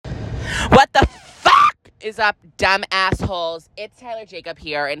What the fuck is up, dumb assholes? It's Tyler Jacob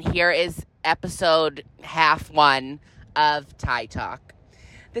here, and here is episode half 1 of Ty Talk.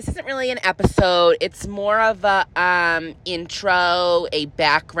 This isn't really an episode. It's more of a intro, a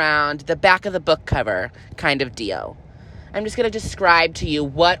background, the back of the book cover kind of deal. I'm just going to describe to you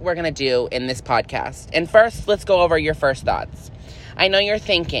what we're going to do in this podcast. And first, let's go over your first thoughts. I know you're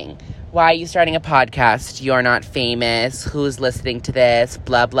thinking, why are you starting a podcast? You're not famous. Who's listening to this?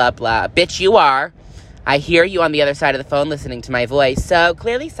 Blah, blah, blah. Bitch, you are. I hear you on the other side of the phone listening to my voice. So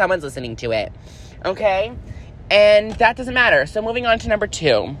clearly someone's listening to it. Okay? And that doesn't matter. So moving on to number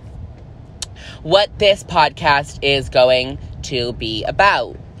 2. What this podcast is going to be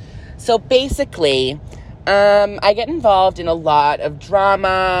about. So basically, I get involved in a lot of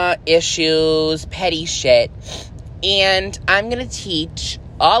drama, issues, petty shit. And I'm going to teach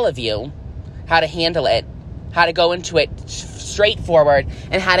all of you how to handle it, how to go into it straightforward,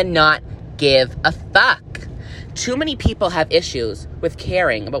 and how to not give a fuck. Too many people have issues with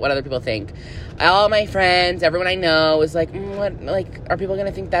caring about what other people think. All my friends, everyone I know is like, what? Like, are people going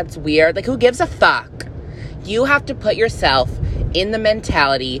to think that's weird? Like, who gives a fuck? You have to put yourself in the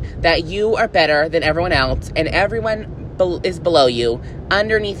mentality that you are better than everyone else, and everyone is below you,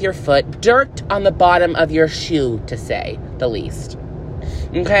 underneath your foot, dirt on the bottom of your shoe, to say the least.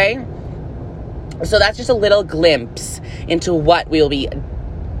 Okay? So that's just a little glimpse into what we'll be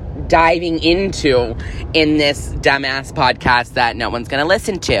diving into in this dumbass podcast that no one's going to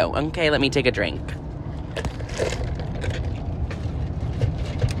listen to. Okay, let me take a drink.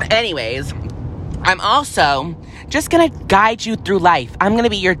 Anyways, I'm also just going to guide you through life. I'm going to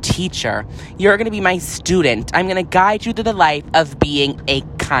be your teacher. You're going to be my student. I'm going to guide you through the life of being a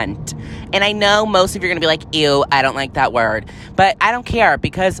cunt. And I know most of you are going to be like, ew, I don't like that word. But I don't care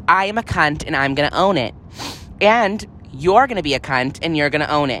because I am a cunt and I'm going to own it. And you're going to be a cunt and you're going to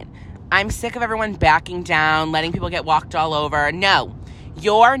own it. I'm sick of everyone backing down, letting people get walked all over. No,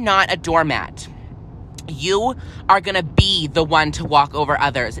 you're not a doormat. You are going to be the one to walk over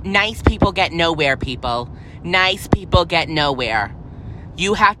others. Nice people get nowhere, people. Nice people get nowhere.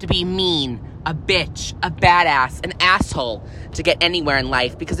 You have to be mean, a bitch, a badass, an asshole to get anywhere in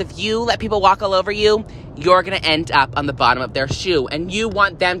life. Because if you let people walk all over you, you're going to end up on the bottom of their shoe. And you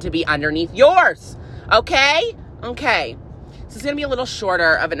want them to be underneath yours. Okay? Okay. So it's going to be a little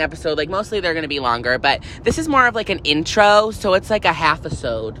shorter of an episode. Like, mostly they're going to be longer. But this is more of like an intro. So it's like a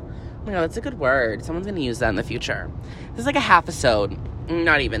half-isode. Oh my God, that's a good word. Someone's going to use that in the future. This is like a half-isode.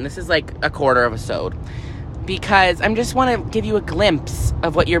 Not even. This is like a quarter of a sode. Because I just want to give you a glimpse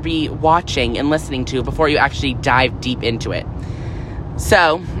of what you'll be watching and listening to before you actually dive deep into it.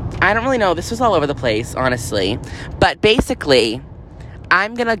 So, I don't really know. This was all over the place, honestly. But basically,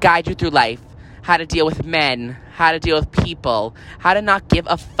 I'm going to guide you through life. How to deal with men. How to deal with people. How to not give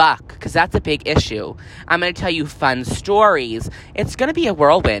a fuck. Because that's a big issue. I'm going to tell you fun stories. It's going to be a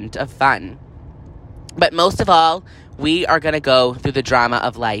whirlwind of fun. But most of all, we are going to go through the drama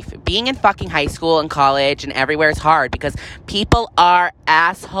of life. Being in fucking high school and college and everywhere is hard because people are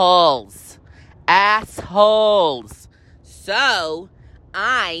assholes. Assholes. So,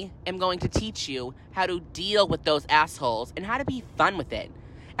 I am going to teach you how to deal with those assholes and how to be fun with it.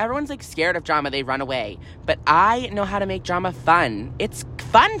 Everyone's like scared of drama, they run away. But I know how to make drama fun. It's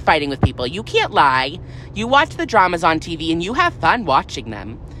fun fighting with people. You can't lie. You watch the dramas on TV and you have fun watching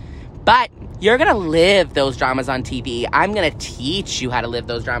them. But you're going to live those dramas on TV. I'm going to teach you how to live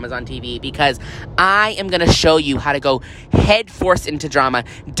those dramas on TV because I am going to show you how to go head first into drama,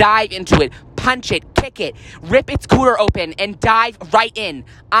 dive into it, punch it, kick it, rip its cooter open, and dive right in.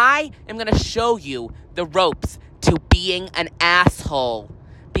 I am going to show you the ropes to being an asshole.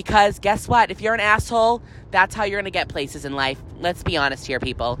 Because guess what? If you're an asshole, that's how you're going to get places in life. Let's be honest here,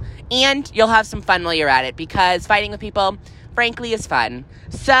 people. And you'll have some fun while you're at it because fighting with people, frankly, is fun.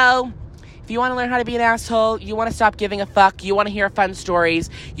 So, if you want to learn how to be an asshole, you want to stop giving a fuck, you want to hear fun stories,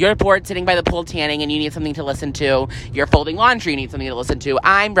 you're bored sitting by the pool tanning and you need something to listen to, you're folding laundry, you need something to listen to,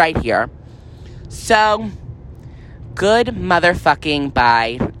 I'm right here. So, good motherfucking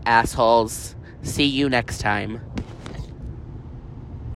bye, assholes. See you next time.